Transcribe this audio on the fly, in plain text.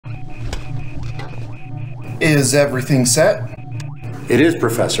Is everything set? It is,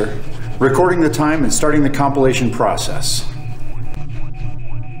 Professor. Recording the time and starting the compilation process.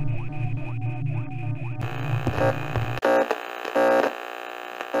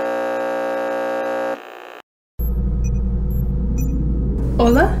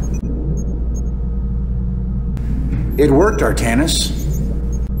 Hola? It worked, Artanis.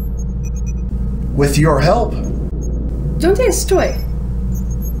 With your help. ¿Dónde estoy?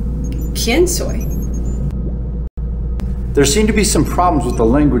 ¿Quién soy? There seem to be some problems with the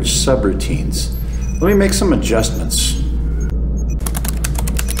language subroutines. Let me make some adjustments.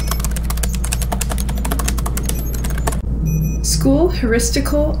 School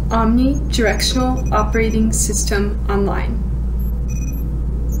Heuristical Omnidirectional Operating System Online.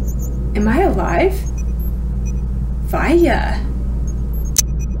 Am I alive? Vaya.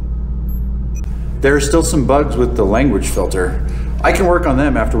 There are still some bugs with the language filter. I can work on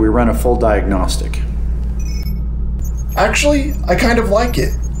them after we run a full diagnostic. Actually, I kind of like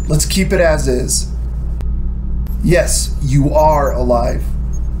it. Let's keep it as is. Yes, you are alive.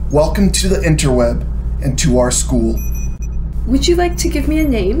 Welcome to the interweb and to our school. Would you like to give me a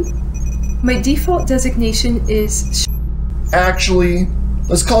name? My default designation is Actually,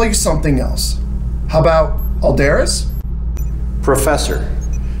 let's call you something else. How about Aldaris? Professor,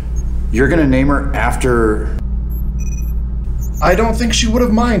 you're gonna name her after... I don't think she would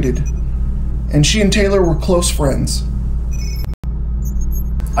have minded. And she and Taylor were close friends.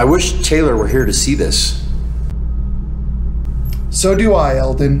 I wish Taylor were here to see this. So do I,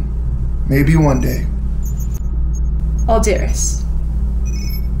 Eldon. Maybe one day. Aldaris.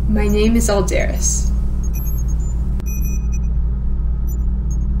 My name is Aldaris.